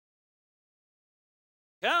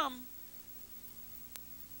Come.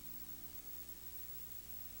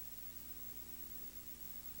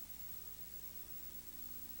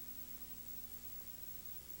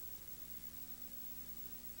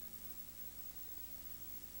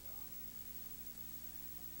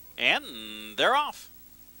 And they're off.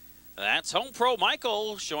 That's Home Pro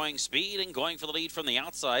Michael showing speed and going for the lead from the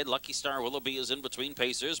outside. Lucky Star Willoughby is in between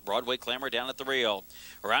pacers. Broadway Clamor down at the rail.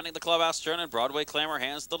 Rounding the clubhouse turn, and Broadway Clamor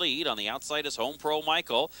has the lead. On the outside is Home Pro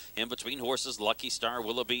Michael. In between horses, Lucky Star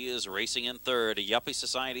Willoughby is racing in third. Yuppie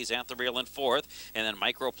Society's at the rail in fourth. And then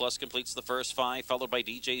Micro Plus completes the first five, followed by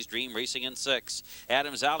DJ's Dream racing in sixth.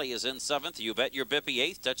 Adams Alley is in seventh. You Bet Your Bippy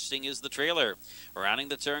eighth. Touch Sting is the trailer. Rounding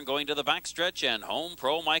the turn, going to the backstretch, and Home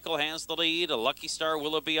Pro Michael has the lead. Lucky Star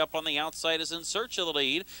Willoughby up on the outside is in search of the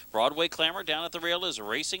lead. Broadway Clamor down at the rail is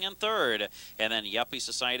racing in third. And then Yuppie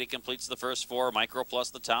Society completes the first four. Micro Plus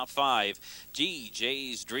the top five.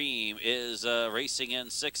 DJ's Dream is racing in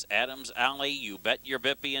sixth. Adams Alley, You Bet Your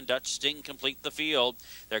Bippy, and Dutch Sting complete the field.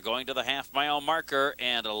 They're going to the half-mile marker,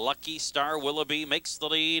 and Lucky Star Willoughby makes the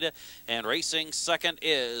lead. And racing second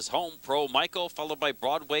is Home Pro Michael, followed by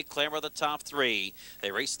Broadway Clamor, the top three.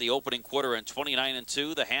 They raced the opening quarter in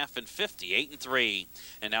 29-2, the half in 58-3.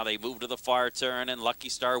 And now they move to the far turn, and Lucky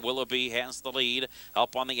Star Willoughby has the lead.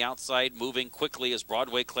 Up on the outside, moving quickly is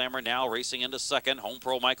Broadway Clamor, now racing into second. Home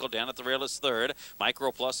Pro Michael down at the rail is third.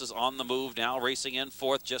 Micro Plus is on the move, now racing in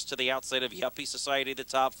fourth, just to the outside of Yuppie Society, the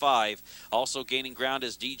top five. Also gaining ground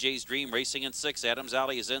is DJ's Dream racing in sixth. Adams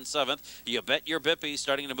Alley is in seventh. You Bet Your Bippy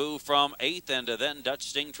starting to move from eighth, and then Dutch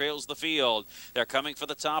Sting trails the field. They're coming for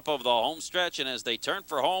the top of the home stretch, and as they turn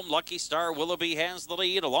for home, Lucky Star Willoughby has the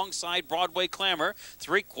lead alongside Broadway Clamor.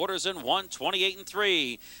 3/4 in 1,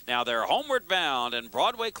 28-3. Now they're homeward bound, and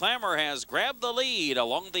Broadway Clamor has grabbed the lead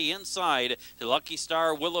along the inside. Lucky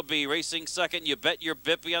Star Willoughby racing second. You Bet Your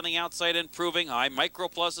Bippy on the outside, improving high. Micro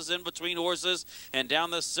Plus is in between horses, and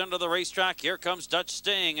down the center of the racetrack, here comes Dutch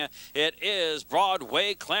Sting. It is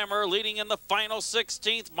Broadway Clamor leading in the final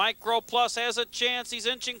 16th. Micro Plus has a chance. He's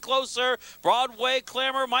inching closer. Broadway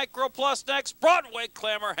Clamor, Micro Plus next. Broadway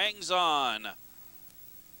Clamor hangs on.